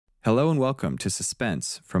Hello and welcome to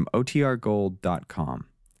Suspense from OTRGold.com.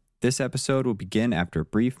 This episode will begin after a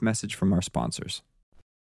brief message from our sponsors.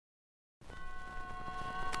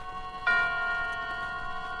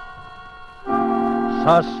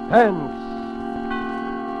 Suspense.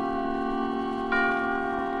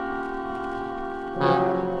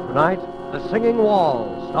 Tonight, The Singing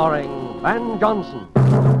Wall, starring Van Johnson.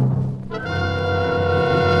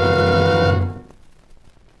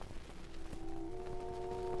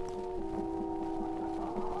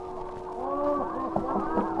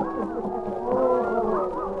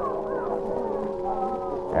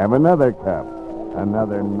 Have another cup.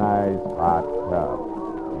 Another nice hot cup.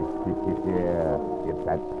 Yeah, it's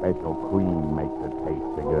that special cream makes it taste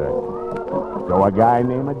so good. So a guy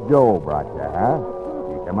named Joe brought you, huh?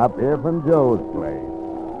 You come up here from Joe's place.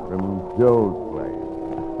 From Joe's place.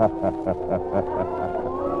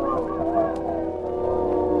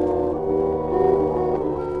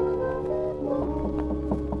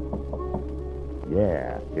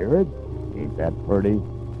 Yeah, hear it? Ain't that pretty?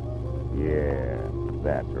 Yeah.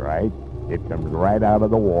 That's right. It comes right out of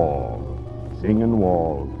the walls. Singing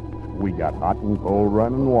walls. We got hot and cold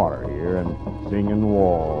running water here and singing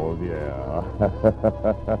walls, yeah.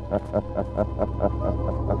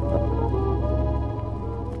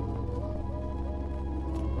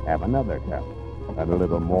 Have another cup. And a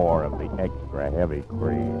little more of the extra heavy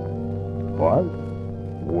cream. What?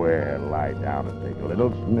 Well, lie down and take a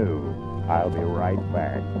little snooze. I'll be right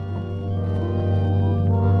back.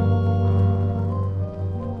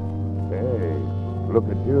 Look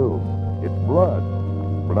at you. It's blood.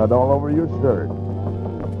 Blood all over your shirt.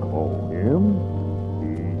 Oh, him?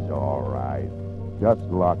 He's all right. Just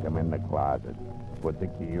lock him in the closet. Put the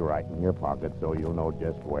key right in your pocket so you'll know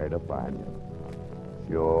just where to find him.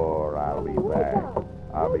 Sure, I'll be back.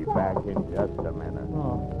 I'll be back in just a minute.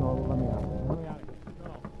 No, let me out of here.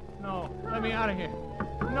 No, let me out of here.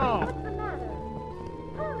 No. What's the matter?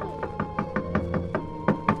 Hurry!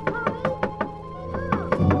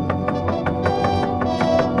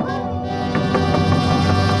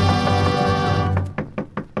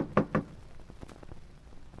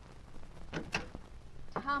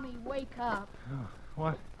 Tommy, wake up.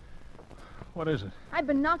 What? What is it? I've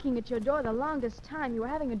been knocking at your door the longest time. You were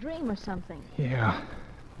having a dream or something. Yeah.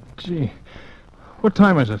 Gee. What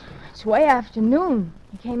time is it? It's way afternoon.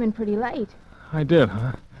 You came in pretty late. I did,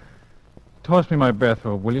 huh? Toss me my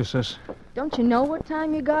bathrobe, will you, sis? Don't you know what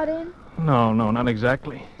time you got in? No, not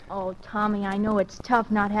exactly. Oh, Tommy, I know it's tough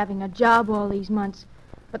not having a job all these months.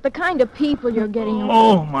 But the kind of people you're getting...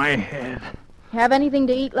 Oh, my head. Have anything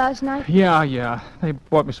to eat last night? Yeah. They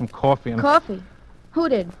bought me some coffee and... Coffee? Who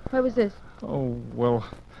did? Where was this? Oh, well...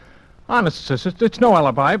 Honest, sis, it's no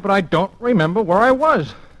alibi, but I don't remember where I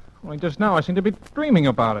was. Only just now I seem to be dreaming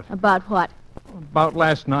about it. About what? About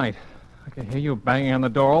last night. I could hear you banging on the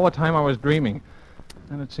door all the time I was dreaming.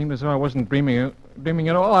 And it seemed as though I wasn't dreaming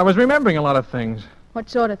at all. I was remembering a lot of things. What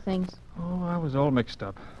sort of things? Oh, I was all mixed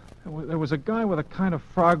up. There was a guy with a kind of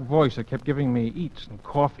frog voice that kept giving me eats and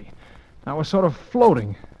coffee. I was sort of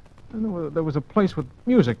floating. And there was a place with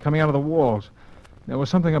music coming out of the walls. There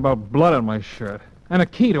was something about blood on my shirt. And a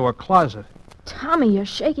key to a closet. Tommy, you're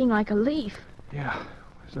shaking like a leaf. Yeah,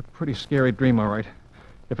 it was a pretty scary dream, all right.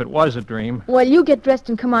 If it was a dream. Well, you get dressed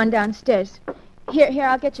and come on downstairs. Here,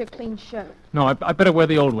 I'll get you a clean shirt. No, I better wear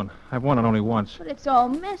the old one. I've worn it only once. But it's all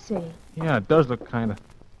messy. Yeah, it does look kind of...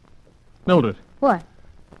 Mildred. What?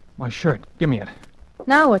 My shirt. Give me it.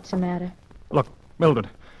 Now what's the matter? Look, Mildred.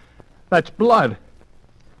 That's blood.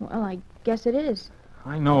 Well, I guess it is.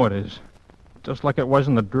 I know it is. Just like it was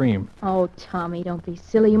in the dream. Oh, Tommy, don't be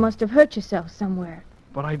silly. You must have hurt yourself somewhere.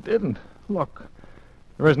 But I didn't. Look.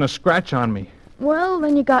 There isn't a scratch on me. Well,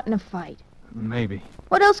 then you got in a fight. Maybe.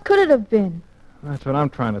 What else could it have been? That's what I'm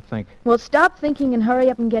trying to think. Well, stop thinking and hurry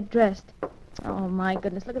up and get dressed. Oh, my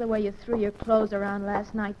goodness. Look at the way you threw your clothes around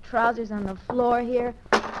last night. Trousers on the floor here.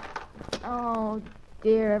 Oh,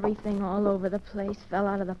 dear. Everything all over the place fell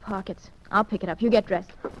out of the pockets. I'll pick it up. You get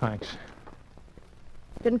dressed. Thanks.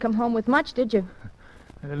 Didn't come home with much, did you?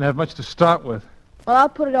 I didn't have much to start with. Well, I'll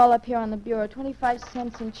put it all up here on the bureau. 25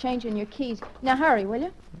 cents and change in your keys. Now, hurry, will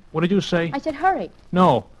you? What did you say? I said hurry.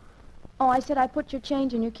 No. Oh, I said I put your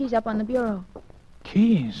change and your keys up on the bureau.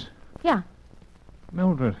 Keys? Yeah.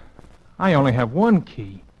 Mildred, I only have one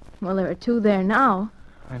key. Well, there are two there now.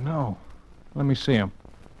 I know. Let me see them.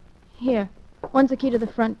 Here. One's the key to the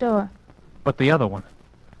front door. But the other one?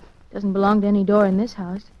 Doesn't belong to any door in this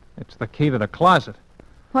house. It's the key to the closet.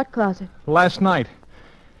 What closet? Last night.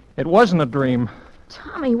 It wasn't a dream.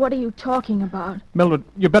 Tommy, what are you talking about? Mildred,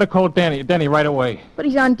 you better call Danny right away. But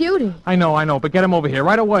he's on duty. I know, but get him over here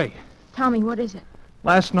right away. Tommy, what is it?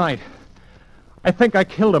 Last night, I think I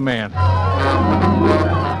killed a man.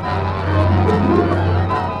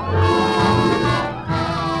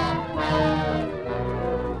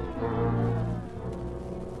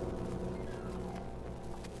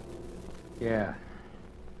 Yeah.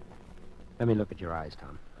 Let me look at your eyes,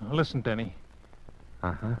 Tom. Listen, Denny,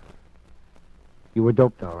 Uh-huh. You were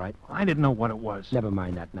doped, all right. I didn't know what it was. Never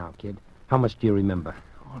mind that now, kid. How much do you remember?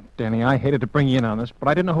 Oh, Denny, I hated to bring you in on this, but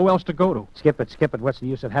I didn't know who else to go to. Skip it. What's the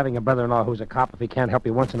use of having a brother-in-law who's a cop if he can't help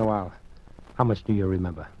you once in a while? How much do you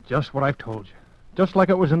remember? Just what I've told you. Just like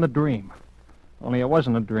it was in the dream. Only it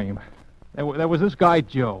wasn't a dream. There was this guy,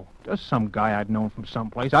 Joe. Just some guy I'd known from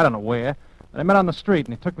someplace. I don't know where. I met on the street,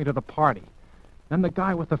 and he took me to the party. Then the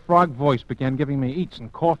guy with the frog voice began giving me eats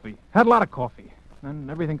and coffee. Had a lot of coffee. Then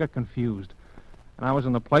everything got confused. And I was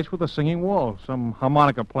in the place with the singing wall, some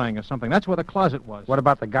harmonica playing or something. That's where the closet was. What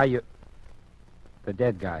about the guy you... The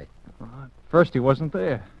dead guy? At first he wasn't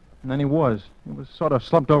there. And then he was. He was sort of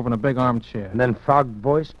slumped over in a big armchair. And then Frog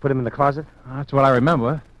Voice put him in the closet? That's what I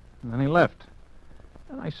remember. And then he left.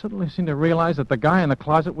 And I suddenly seemed to realize that the guy in the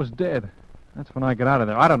closet was dead. That's when I got out of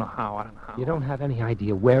there. I don't know how. You don't have any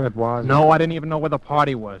idea where it was? No, I didn't even know where the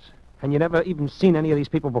party was. And you never even seen any of these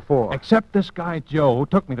people before? Except this guy, Joe, who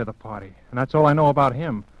took me to the party. And that's all I know about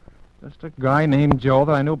him. Just a guy named Joe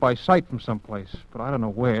that I knew by sight from someplace. But I don't know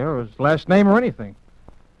where, or his last name or anything.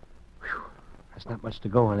 Whew. That's not much to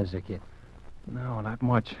go on, is there, kid? No, not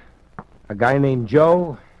much. A guy named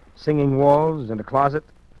Joe, singing walls in a closet,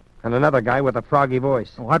 and another guy with a froggy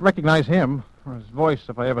voice. Oh, I'd recognize him, or his voice,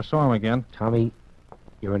 if I ever saw him again. Tommy,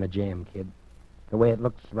 you're in a jam, kid. The way it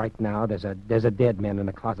looks right now, there's a dead man in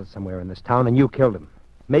a closet somewhere in this town, and you killed him.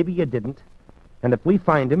 Maybe you didn't. And if we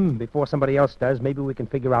find him before somebody else does, maybe we can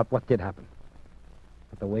figure out what did happen.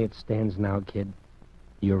 But the way it stands now, kid,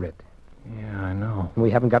 you're it. Yeah, I know. And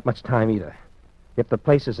we haven't got much time either. If the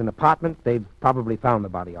place is an apartment, they've probably found the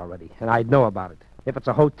body already, and I'd know about it. If it's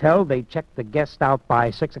a hotel, they check the guest out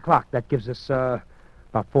by 6 o'clock. That gives us,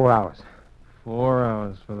 about 4 hours. 4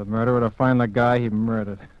 hours for the murderer to find the guy he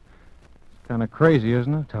murdered. It's kind of crazy,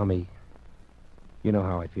 isn't it? Tommy, you know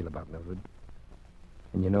how I feel about Mildred.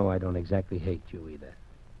 And you know I don't exactly hate you either.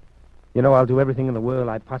 You know I'll do everything in the world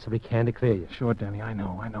I possibly can to clear you. Sure, Danny, I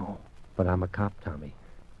know. But I'm a cop, Tommy.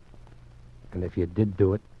 And if you did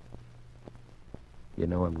do it, you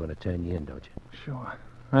know I'm going to turn you in, don't you? Sure.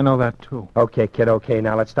 I know that, too. Okay, kid, okay.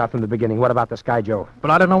 Now let's start from the beginning. What about this guy, Joe?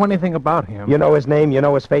 But I don't know anything about him. You know his name, you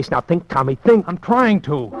know his face. Now think, Tommy, think. I'm trying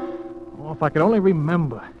to. Oh, if I could only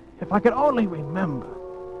remember. If I could only remember.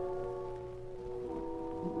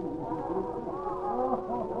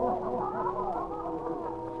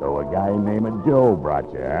 So a guy named Joe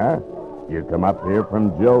brought you, huh? You come up here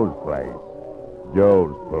from Joe's place.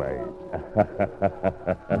 Joe's place.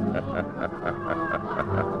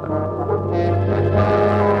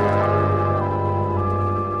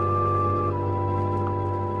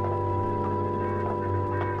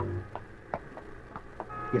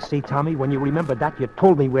 You see, Tommy, when you remembered that, you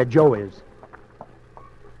told me where Joe is.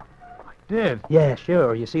 I did? Yeah,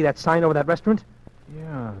 sure. You see that sign over that restaurant?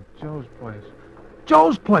 Yeah, Joe's place.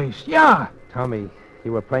 Joe's place, yeah! Tommy,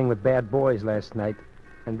 you were playing with bad boys last night,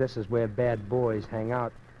 and this is where bad boys hang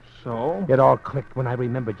out. So? It all clicked when I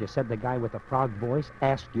remembered you said the guy with the frog voice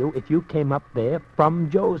asked you if you came up there from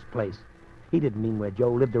Joe's place. He didn't mean where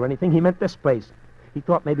Joe lived or anything. He meant this place. He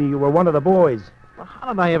thought maybe you were one of the boys. Well,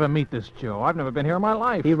 how did I ever meet this Joe? I've never been here in my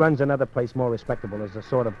life. He runs another place more respectable as a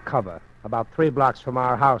sort of cover, about 3 blocks from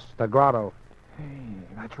our house, the Grotto. Hey,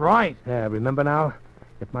 that's right. Yeah, remember now?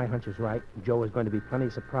 If my hunch is right, Joe is going to be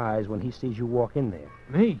plenty surprised when he sees you walk in there.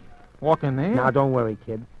 Me? Walk in there? Now, don't worry,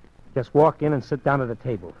 kid. Just walk in and sit down at the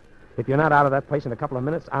table. If you're not out of that place in a couple of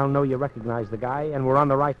minutes, I'll know you recognize the guy, and we're on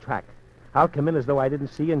the right track. I'll come in as though I didn't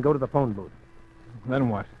see you and go to the phone booth. Then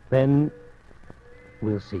what? Then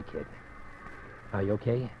we'll see, kid. Are you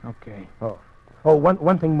okay? Okay. Oh,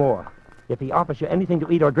 one thing more. If he offers you anything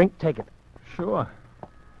to eat or drink, take it. Sure.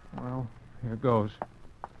 Well, here goes.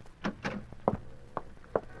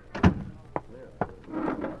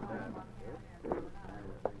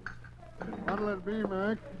 What'll it be,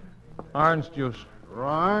 Mac? Orange juice.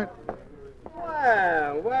 Right.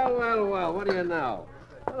 Well, what do you know?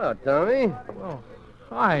 Hello, Tommy. Well,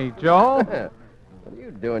 hi, Joe. What are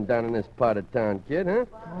you doing down in this part of town, kid, huh?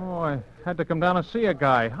 Oh, I had to come down and see a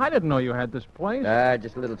guy. I didn't know you had this place.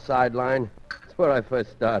 Just a little sideline. That's where I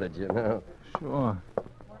first started, you know. Sure.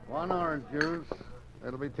 1 orange juice.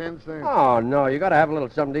 That'll be 10 cents. Oh, no, you gotta have a little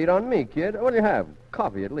something to eat on me, kid. What do you have?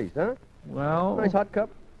 Coffee, at least, huh? Well... Nice hot cup?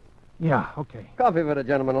 Yeah, okay. Coffee for the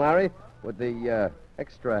gentleman, Larry, with the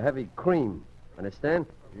extra heavy cream. Understand?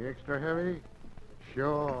 The extra heavy?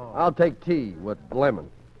 Sure. I'll take tea with lemon.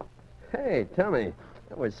 Hey, Tommy,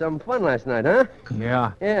 that was some fun last night, huh?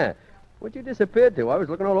 Yeah. Yeah. Where'd you disappear to? I was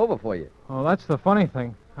looking all over for you. Oh, that's the funny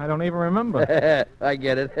thing. I don't even remember. I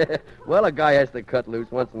get it. Well, a guy has to cut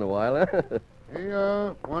loose once in a while, huh?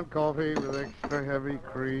 Here, one coffee with extra heavy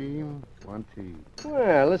cream, one tea.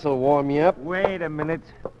 Well, this'll warm you up. Wait a minute.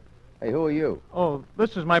 Hey, who are you? Oh,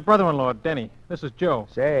 this is my brother-in-law, Denny. This is Joe.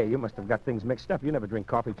 Say, you must have got things mixed up. You never drink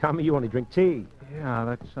coffee, Tommy. You only drink tea.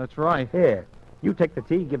 Yeah, that's right. Here, you take the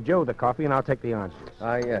tea, give Joe the coffee, and I'll take the orange juice.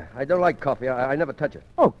 I don't like coffee. I never touch it.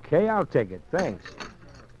 Okay, I'll take it. Thanks.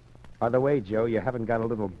 By the way, Joe, you haven't got a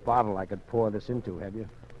little bottle I could pour this into, have you?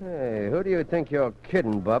 Hey, who do you think you're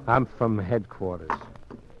kidding, Bub? I'm from headquarters.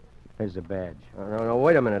 Here's a badge. No,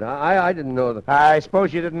 wait a minute. I didn't know that. I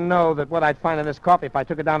suppose you didn't know that what I'd find in this coffee if I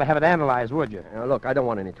took it down to have it analyzed, would you? Now, look, I don't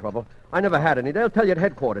want any trouble. I never had any. They'll tell you at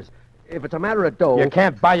headquarters. If it's a matter of dough... You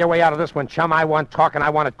can't buy your way out of this one, chum. I want talk, and I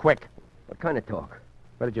want it quick. What kind of talk?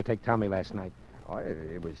 Where did you take Tommy last night? Oh,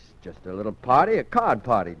 it was just a little party, a card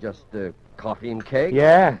party. Just coffee and cake.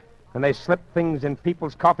 Yeah? And they slip things in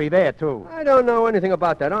people's coffee there, too. I don't know anything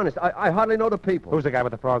about that, honest. I hardly know the people. Who's the guy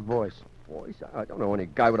with the frog voice? Voice? I don't know any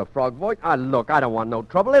guy with a frog voice. Look, I don't want no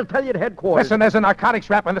trouble. They'll tell you at headquarters. Listen, there's a narcotics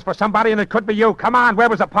rap on this for somebody, and it could be you. Come on, where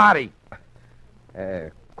was the party?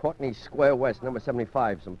 Courtney Square West, number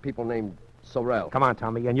 75. Some people named Sorrell. Come on,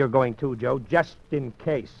 Tommy, and you're going too, Joe, just in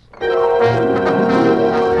case.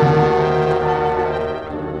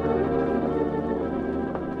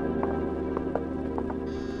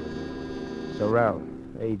 Sorrell,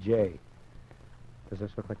 A.J. Does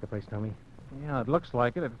this look like the place, Tommy? Yeah, it looks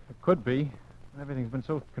like it. It could be. Everything's been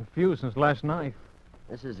so confused since last night.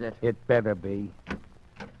 This is it. It better be.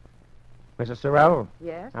 Mrs. Sorrell,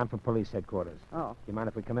 Yes? I'm from police headquarters. Oh. You mind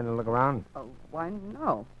if we come in and look around? Oh, why,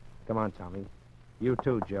 no. Come on, Tommy. You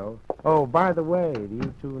too, Joe. Oh, by the way, do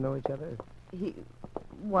you two know each other?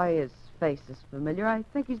 Why, his face is familiar. I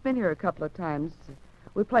think he's been here a couple of times.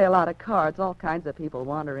 We play a lot of cards. All kinds of people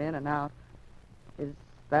wander in and out. Is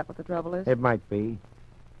that what the trouble is? It might be.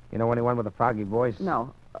 You know anyone with a froggy voice?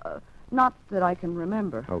 No. Not that I can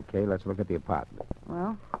remember. Okay, let's look at the apartment.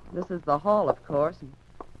 Well, this is the hall, of course.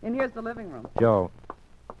 And here's the living room. Joe,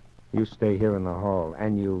 you stay here in the hall,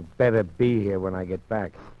 and you better be here when I get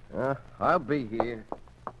back. I'll be here.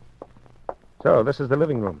 So, this is the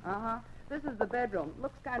living room. Uh-huh. This is the bedroom.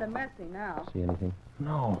 Looks kind of messy now. See anything?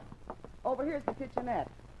 No. Over here's the kitchenette.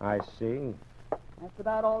 I see. That's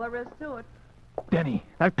about all there is to it. Denny,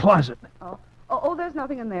 that closet. Oh, there's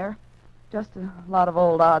nothing in there. Just a lot of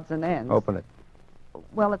old odds and ends. Open it.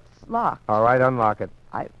 Well, it's locked. All right, unlock it.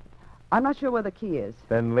 I'm not sure where the key is.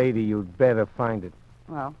 Then, lady, you'd better find it.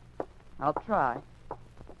 Well, I'll try.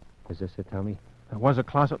 Is this it, Tommy? There was a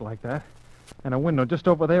closet like that. And a window just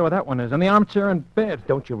over there where that one is. And the armchair and bed.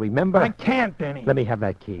 Don't you remember? I can't, Denny. Let me have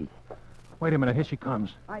that key. Wait a minute. Here she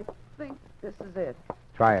comes. I think this is it.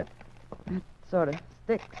 Try it. It sort of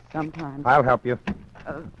sticks sometimes. I'll help you.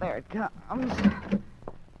 There it comes.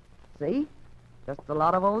 See? Just a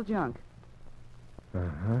lot of old junk.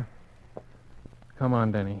 Uh-huh. Come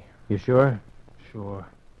on, Denny. You sure? Sure.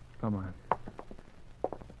 Come on.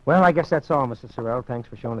 Well, I guess that's all, Mrs. Sorrell. Thanks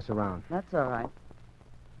for showing us around. That's all right.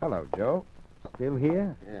 Hello, Joe. Still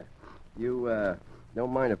here? Yeah. You,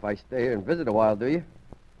 don't mind if I stay here and visit a while, do you?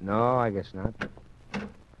 No, I guess not.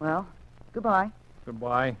 Well, goodbye.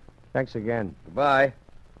 Goodbye. Thanks again. Goodbye.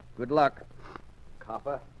 Good luck.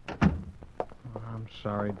 Copper. Oh, I'm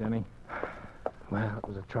sorry, Denny. Well, it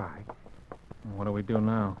was a try. What do we do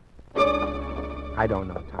now? I don't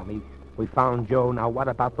know, Tommy. We found Joe. Now, what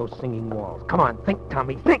about those singing walls? Come on, think,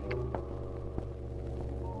 Tommy, think!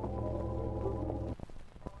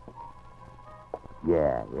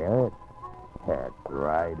 Yeah. That's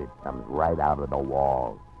right. It comes right out of the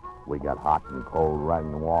walls. We got hot and cold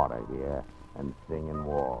running water here and singing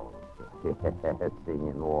walls.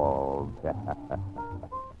 Singing walls.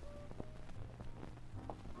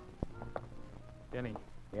 Denny,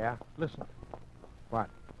 Yeah? listen. What?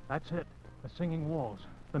 That's it. The singing walls.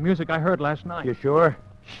 The music I heard last night. You sure?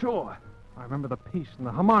 Sure. I remember the piece and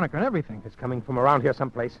the harmonica and everything. It's coming from around here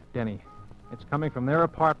someplace. Denny, it's coming from their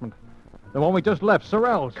apartment. The one we just left,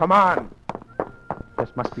 Sorrell's. Come on! This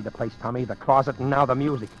must be the place, Tommy. The closet and now the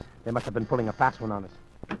music. They must have been pulling a fast one on us.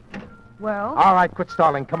 Well, All right, quit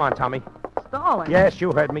stalling. Come on, Tommy. stalling. Yes,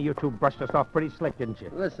 you heard me. You two brushed us off pretty slick, didn't you?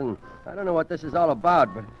 Listen, I don't know what this is all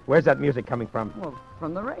about, but Where's that music coming from? Well,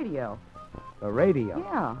 from the radio. The radio.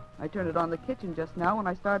 Yeah. I turned it on the kitchen just now when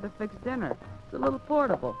I started to fix dinner. It's a little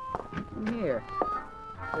portable. In here.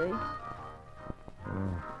 See?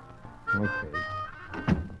 Okay.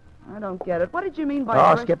 I don't get it. What did you mean by...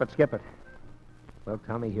 Oh, brush- skip it. Well,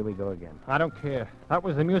 Tommy, here we go again. I don't care. That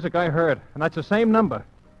was the music I heard, and that's the same number.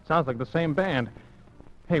 Sounds like the same band.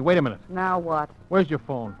 Hey, wait a minute. Now what? Where's your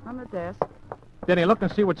phone? On the desk. Denny, look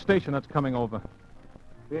and see what station that's coming over.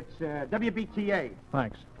 It's WBTA.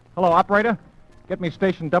 Thanks. Hello, operator. Get me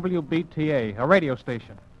station WBTA, a radio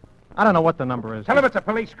station. I don't know what the number is. Tell him it's a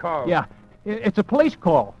police call. Yeah, it's a police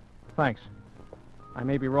call. Thanks. I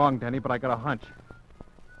may be wrong, Denny, but I got a hunch.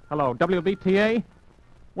 Hello, WBTA?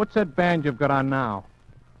 What's that band you've got on now?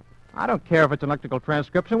 I don't care if it's an electrical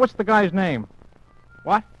transcription. What's the guy's name?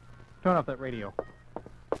 What? Turn off that radio.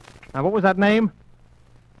 Now, what was that name?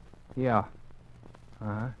 Yeah.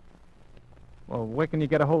 Uh-huh. Well, where can you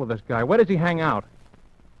get a hold of this guy? Where does he hang out?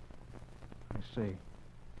 I see.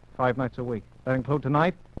 5 nights a week. That include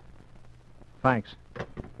tonight? Thanks.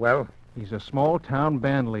 Well? He's a small-town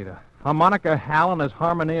band leader. Harmonica Hal and his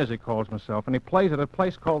Harmoneers, he calls himself, and he plays at a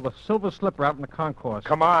place called the Silver Slipper out in the concourse.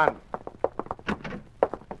 Come on.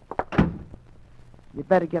 You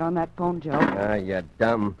better get on that phone, Joe. Ah, you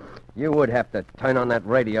dumb. You would have to turn on that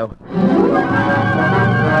radio.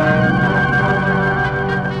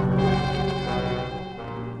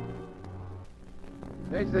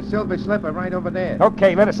 There's the Silver Slipper right over there.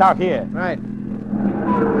 Okay, let us out here. Right.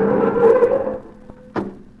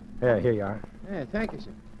 Yeah, here you are. Yeah, thank you,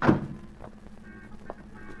 sir.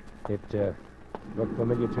 It, look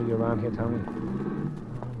familiar to you around here, Tommy?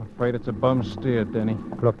 I'm afraid it's a bum steer, Denny.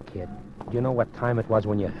 Look, kid, do you know what time it was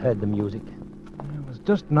when you heard the music? It was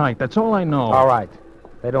just night. That's all I know. All right.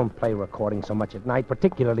 They don't play recordings so much at night,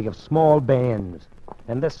 particularly of small bands.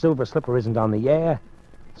 And this Silver Slipper isn't on the air.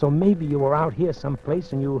 So maybe you were out here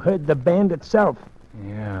someplace and you heard the band itself.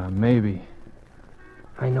 Yeah, maybe.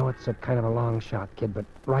 I know it's a kind of a long shot, kid, but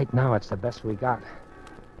right now it's the best we got.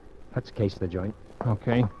 Let's case the joint.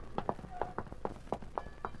 Okay.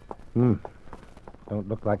 Don't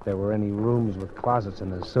look like there were any rooms with closets in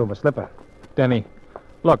the Silver Slipper. Denny,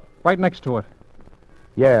 look, right next to it.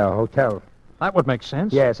 Yeah, a hotel. That would make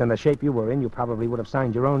sense. Yes, and the shape you were in, you probably would have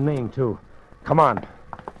signed your own name, too. Come on.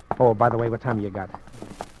 Oh, by the way, what time you got?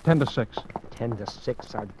 10 to 6. 10 to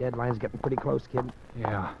 6. Our deadline's getting pretty close, kid.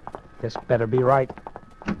 Yeah. This better be right.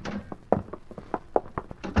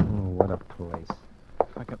 Oh, what a place.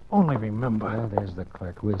 If I could only remember. Well, there's the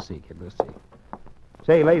clerk. We'll see, kid. We'll see.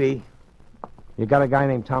 Say, lady, you got a guy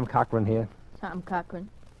named Tom Cochran here? Tom Cochran.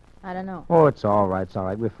 I don't know. Oh, it's all right. It's all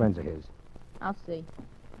right. We're friends of his. I'll see.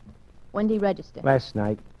 When did he register? Last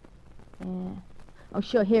night. Yeah. Oh,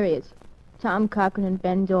 sure, here he is. Tom Cochran and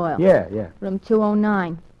Ben Doyle. Yeah. Room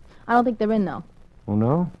 209. I don't think they're in, though. Oh,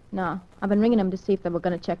 no? No. I've been ringing them to see if they were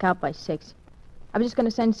going to check out by 6. I was just going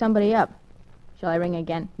to send somebody up. Shall I ring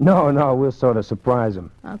again? No. We'll sort of surprise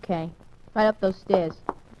him. Okay. Right up those stairs.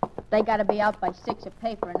 They got to be out by 6 or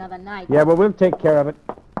pay for another night. Yeah, well, we'll take care of it.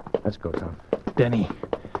 Let's go, Tom. Denny,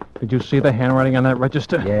 did you see the handwriting on that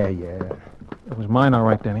register? Yeah. It was mine, all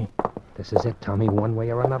right, Denny. This is it, Tommy, one way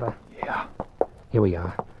or another. Yeah. Here we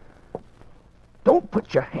are. Don't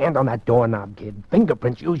put your hand on that doorknob, kid.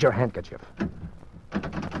 Fingerprints, use your handkerchief.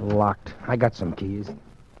 Locked. I got some keys.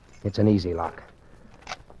 It's an easy lock.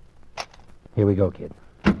 Here we go, kid.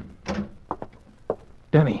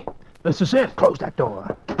 Denny, this is it. Close that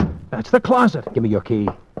door. That's the closet. Give me your key.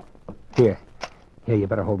 Here, you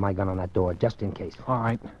better hold my gun on that door, just in case. All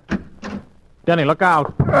right. Denny, look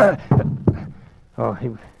out. Oh,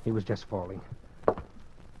 he was just falling.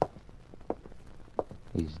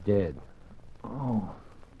 He's dead. Oh,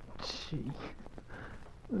 gee.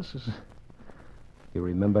 This is... You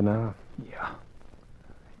remember now?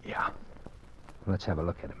 Yeah. Let's have a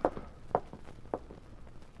look at him.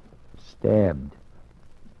 Stabbed.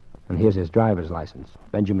 And here's his driver's license.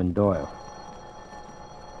 Benjamin Doyle.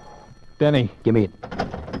 Denny. Give me it.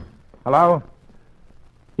 Hello?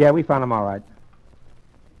 Yeah, we found him all right.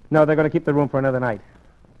 No, they're going to keep the room for another night.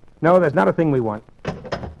 No, there's not a thing we want.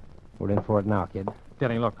 We're in for it now, kid.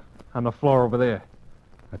 Denny, look. On the floor over there.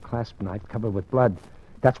 A clasp knife covered with blood.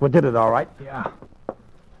 That's what did it, all right. Yeah.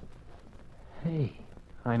 Hey.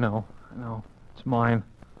 I know. It's mine.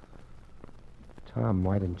 Tom,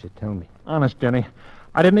 why didn't you tell me? Honest, Denny.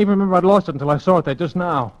 I didn't even remember I'd lost it until I saw it there just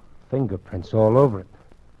now. Fingerprints all over it.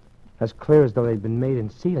 As clear as though they'd been made in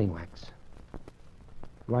sealing wax.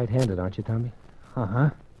 Right-handed, aren't you, Tommy? Uh-huh.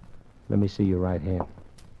 Let me see your right hand.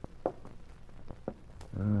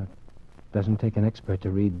 Doesn't take an expert to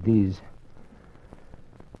read these.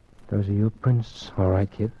 Those are your prints, all right,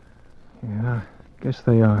 kid? Yeah, guess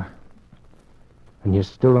they are. And you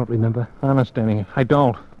still don't remember? Honest, Denny, I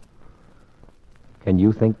don't. Can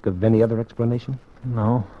you think of any other explanation?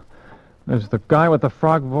 No. There's the guy with the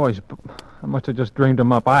frog voice. But I must have just dreamed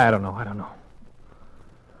him up. I don't know.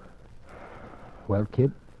 well,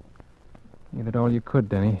 kid? You did all you could,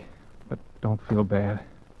 Denny. But don't feel bad.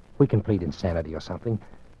 We can plead insanity or something.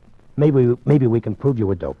 Maybe we can prove you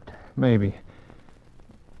were doped. Maybe.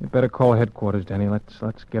 You better call headquarters, Denny.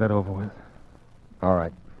 Let's get it over with. All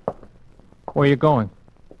right. Where you going?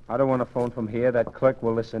 I don't want to phone from here. That clerk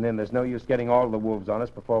will listen in. There's no use getting all the wolves on us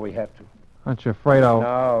before we have to. Aren't you afraid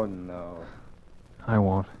I'll... No. I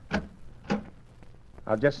won't.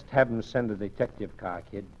 I'll just have him send a detective car,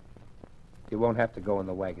 kid. You won't have to go in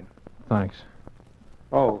the wagon. Thanks.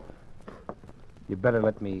 Oh, you better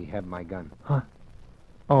let me have my gun. Huh?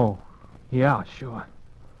 Oh, yeah, sure.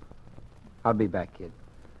 I'll be back, kid.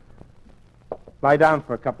 Lie down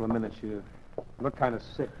for a couple of minutes. You look kind of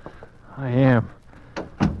sick. I am.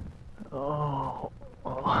 Oh.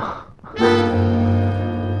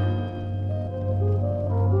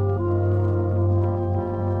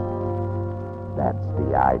 That's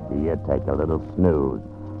the idea. Take a little snooze.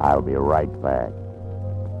 I'll be right back.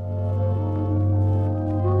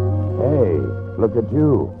 Hey, look at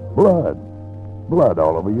you. Blood. Blood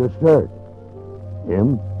all over your shirt.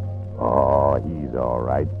 Him? Oh, he's all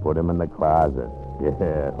right. Put him in the closet.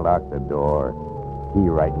 Yeah, lock the door. Key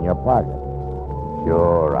right in your pocket.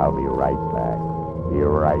 Sure, I'll be right back. Be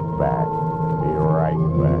right back. Be right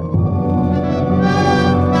back.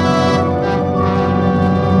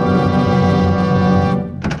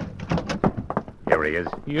 Here he is.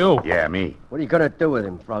 You? Yeah, me. What are you going to do with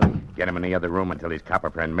him, Froggy? Get him in the other room until his copper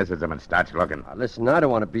friend misses him and starts looking. Now, listen, I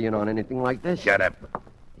don't want to be in on anything like this. Shut up.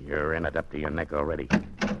 You're in it up to your neck already.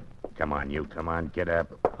 Come on, you. Come on, get up.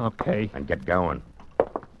 Okay. And get going.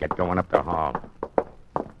 Get going up the hall.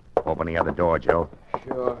 Open the other door, Joe.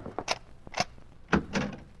 Sure.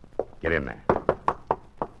 Get in there.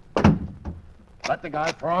 That the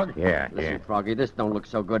guy, Frog? Yeah, Listen, yeah. Froggy, this don't look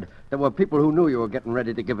so good. There were people who knew you were getting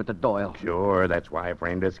ready to give it to Doyle. Sure, that's why I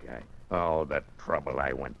framed this guy. Oh, the trouble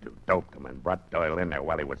I went to. Doped him and brought Doyle in there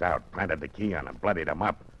while he was out. Planted the key on him, bloodied him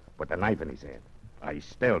up. Put the knife in his hand. I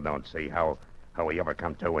still don't see how he ever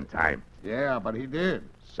come to in time. Yeah, but he did.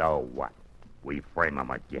 So what? We frame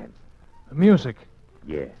him again. The music.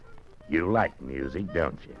 Yeah. You like music,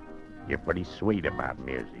 don't you? You're pretty sweet about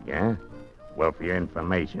music, eh? Well, for your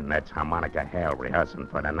information, that's Harmonica Hal rehearsing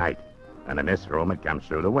for tonight. And in this room, it comes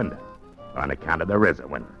through the window. On account of there is a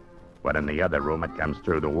window. But in the other room, it comes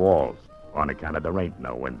through the walls. On account of there ain't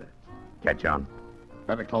no window. Catch on?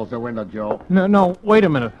 Better close the window, Joe. No, wait a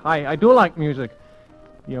minute. I do like music.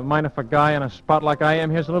 You mind if a guy in a spot like I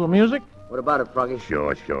am hears a little music? What about it, Froggy?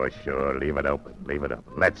 Sure. Leave it open.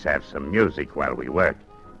 Let's have some music while we work.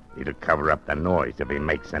 It'll cover up the noise if he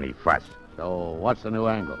makes any fuss. So, what's the new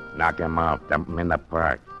angle? Knock him out, dump him in the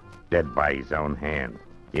park. Dead by his own hand.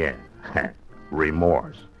 Yeah,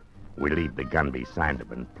 remorse. We leave the gun beside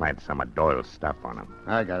him and plant some of Doyle's stuff on him.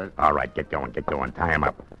 I got it. All right, get going. Tie him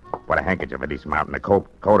up. Put a handkerchief at his mouth and a coat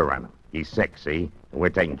around him. He's sick, see? We're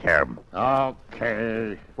taking care of him.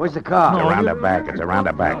 Okay. Where's the car? It's around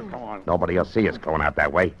the back. Come on. Nobody will see us going out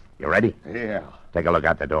that way. You ready? Yeah. Take a look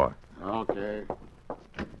out the door. Okay.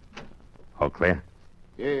 All clear?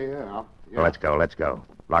 Yeah. Well, let's go.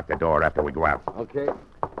 Lock the door after we go out. Okay.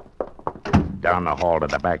 Down the hall to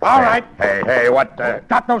the back. All stairs. right. Hey, what?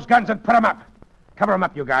 Drop those guns and put them up. Cover them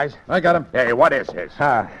up, you guys. I got him. Hey, what is this?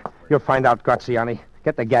 You'll find out, Graziani.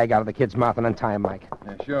 Get the gag out of the kid's mouth and untie him, Mike.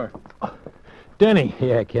 Yeah, sure. Denny,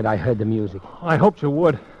 Yeah, kid, I heard the music. I hoped you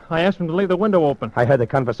would. I asked him to leave the window open. I heard the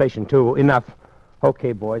conversation, too. Enough.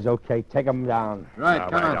 Okay, boys, okay. Take them down. Right,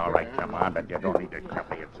 come on. All right, come on, but you don't need to tell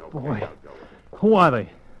me it's okay. Boy. I'll go. Who are they?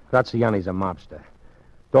 Graziani's a mobster.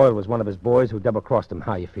 Doyle was one of his boys who double-crossed him.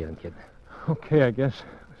 How you feeling, kid? Okay, I guess.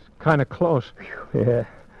 It's kind of close. Yeah,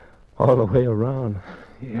 all the way around.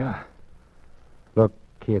 Yeah. Look,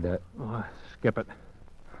 kid, Skip it.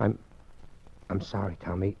 I'm sorry,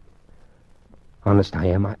 Tommy. Honest, I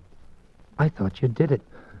am. I thought you did it.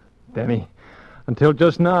 Denny, until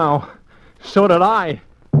just now, so did I.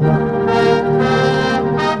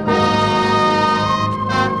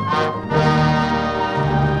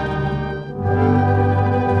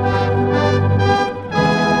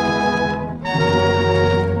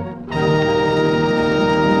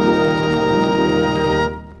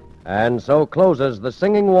 And so closes The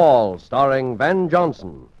Singing Wall, starring Van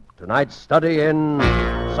Johnson. Tonight's study in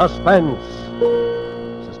Suspense.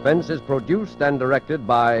 Suspense is produced and directed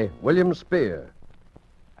by William Spear.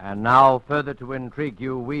 And now, further to intrigue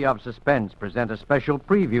you, we of Suspense present a special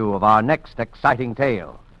preview of our next exciting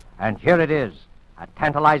tale. And here it is, a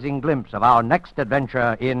tantalizing glimpse of our next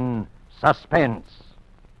adventure in Suspense.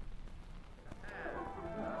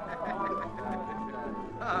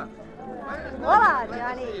 Hola,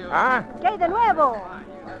 Johnny. Huh? ¿Qué hay de nuevo?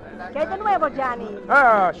 ¿Qué de nuevo, Johnny?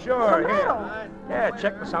 Oh, sure. Sombrero. Yeah,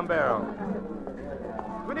 check the sombrero.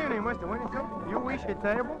 Good evening, Mr. Winston. You wish a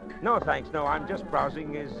table? No, thanks. No, I'm just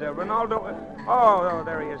browsing. Is Ronaldo... Oh,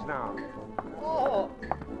 there he is now. Oh,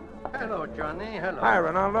 hello, Johnny. Hello. Hi,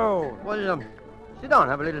 Ronaldo. Well, sit down.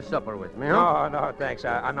 Have a little supper with me, huh? No, thanks.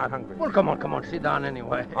 I'm not hungry. Well, come on. Sit down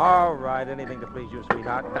anyway. All right, anything to please you,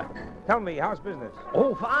 sweetheart. Tell me, how's business?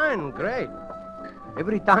 Oh, fine. Great.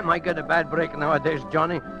 Every time I get a bad break nowadays,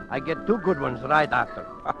 Johnny, I get 2 good ones right after.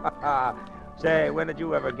 Say, when did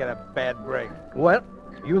you ever get a bad break? Well,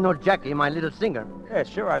 you know Jackie, my little singer. Yeah,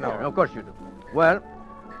 sure, I know. Yeah, of course you do. Well,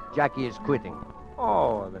 Jackie is quitting.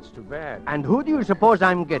 Oh, that's too bad. And who do you suppose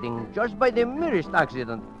I'm getting? Just by the merest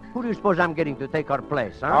accident. Who do you suppose I'm getting to take her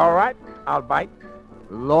place, huh? All right, I'll bite.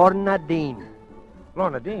 Lorna Dean.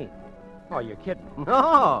 Lorna Dean? Oh, you're kidding.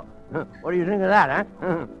 No. What do you think of that,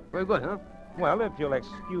 huh? Very good, huh? Well, if you'll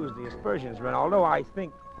excuse the aspersions, Ronaldo, I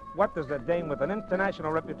think, what does a dame with an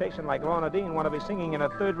international reputation like Lorna Dean want to be singing in a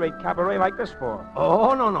third-rate cabaret like this for?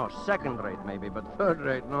 Oh, no. Second-rate, maybe, but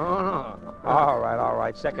third-rate, no. All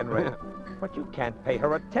right, second-rate. But you can't pay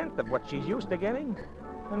her a tenth of what she's used to getting.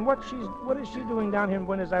 And what is she doing down here in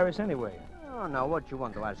Buenos Aires anyway? Oh, now, what you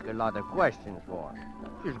want to ask a lot of questions for?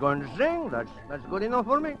 She's going to sing. That's good enough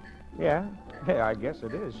for me. Yeah, I guess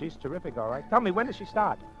it is. She's terrific, all right. Tell me, when does she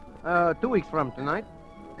start? 2 weeks from tonight.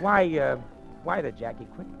 Why did Jackie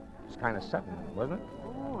quit? It's kind of sudden, wasn't it?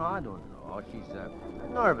 Oh, I don't know. She's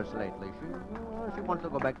nervous lately. She wants to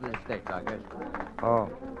go back to the States, I guess. Oh.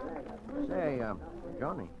 Say,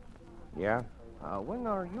 Johnny. Yeah? When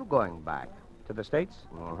are you going back? To the States?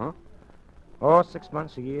 Uh-huh. Oh, 6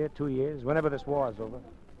 months, a year, 2 years, whenever this war's over.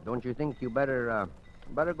 Don't you think you better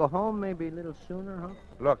go home maybe a little sooner, huh?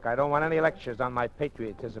 Look, I don't want any lectures on my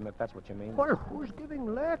patriotism, if that's what you mean. Well, who's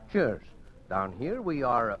giving lectures? Down here we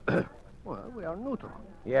are, we are neutral.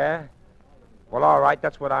 Yeah? Well, all right,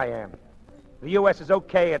 that's what I am. The U.S. is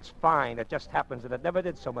okay, it's fine. It just happens that it never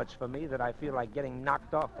did so much for me that I feel like getting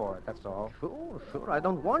knocked off for it, that's all. Sure. I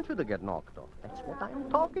don't want you to get knocked off. That's what I'm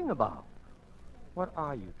talking about. What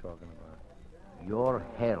are you talking about? Your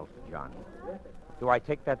health, Johnny. Do I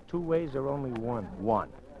take that 2 ways or only one? One.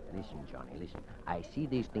 Listen, Johnny, listen. I see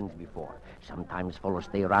these things before. Sometimes fellows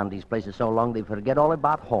stay around these places so long they forget all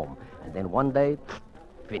about home. And then one day,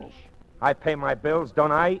 finish. I pay my bills,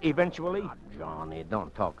 don't I, eventually? Johnny,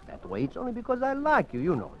 don't talk that way. It's only because I like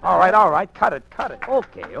you know that. All right. Cut it.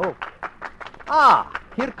 Okay.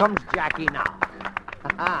 Here comes Jackie now.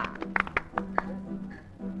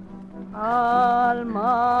 Alma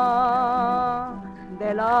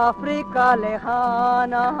del África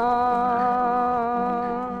lejana,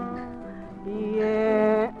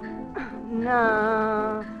 llena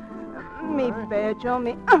mi pecho,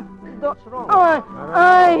 mi... What's wrong?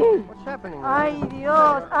 Ay, What's happening? ay,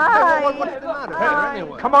 Dios, ay. What's the matter?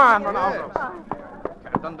 Anyway. Come on, Ronaldo.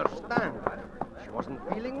 Can't understand. She wasn't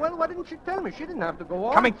feeling well. Why didn't she tell me? She didn't have to go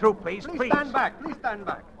on. Coming through, please. Please stand back.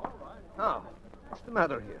 Oh, what's the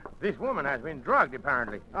matter here? This woman has been drugged,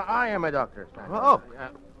 apparently. I am a doctor. Oh.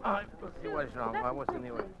 Let's see what's wrong. What's in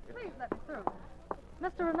the way? Please let me through.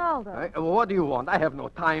 Mr. Ronaldo, What do you want? I have no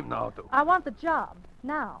time now to... I want the job.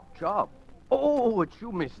 Now. Job? Oh, it's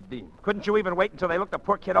you, Miss Dean. Couldn't you even wait until they looked the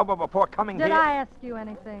poor kid over before coming Did here? I ask you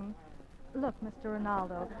anything? Look, Mr.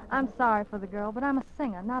 Ronaldo, I'm sorry for the girl, but I'm a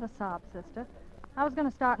singer, not a sob sister. I was going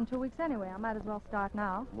to start in 2 weeks anyway. I might as well start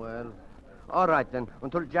now. Well, all right then,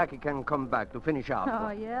 until Jackie can come back to finish out. Oh,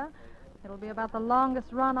 yeah? It'll be about the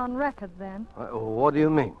longest run on record then. What do you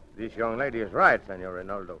mean? This young lady is right, Senor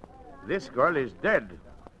Rinaldo. This girl is dead.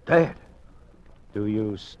 Dead? Do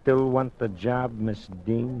you still want the job, Miss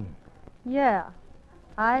Dean? Yeah,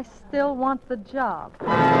 I still want the job.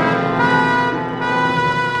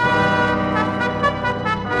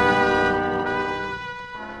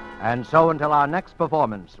 And so until our next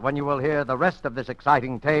performance, when you will hear the rest of this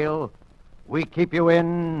exciting tale, we keep you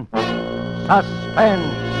in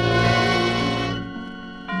suspense.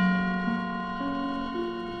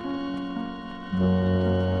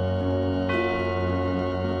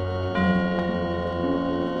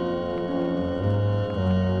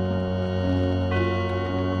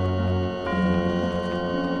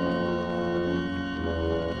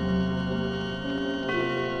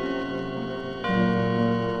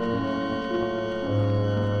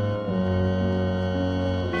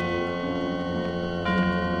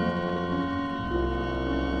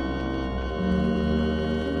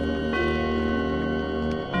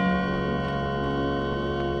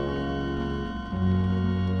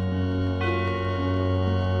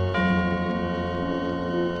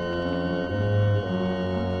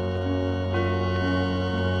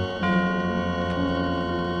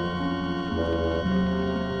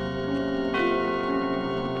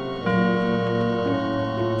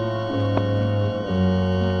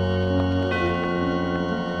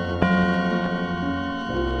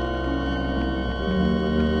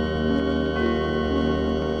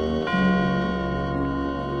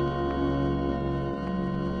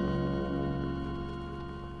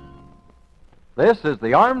 This is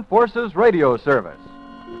the Armed Forces Radio Service.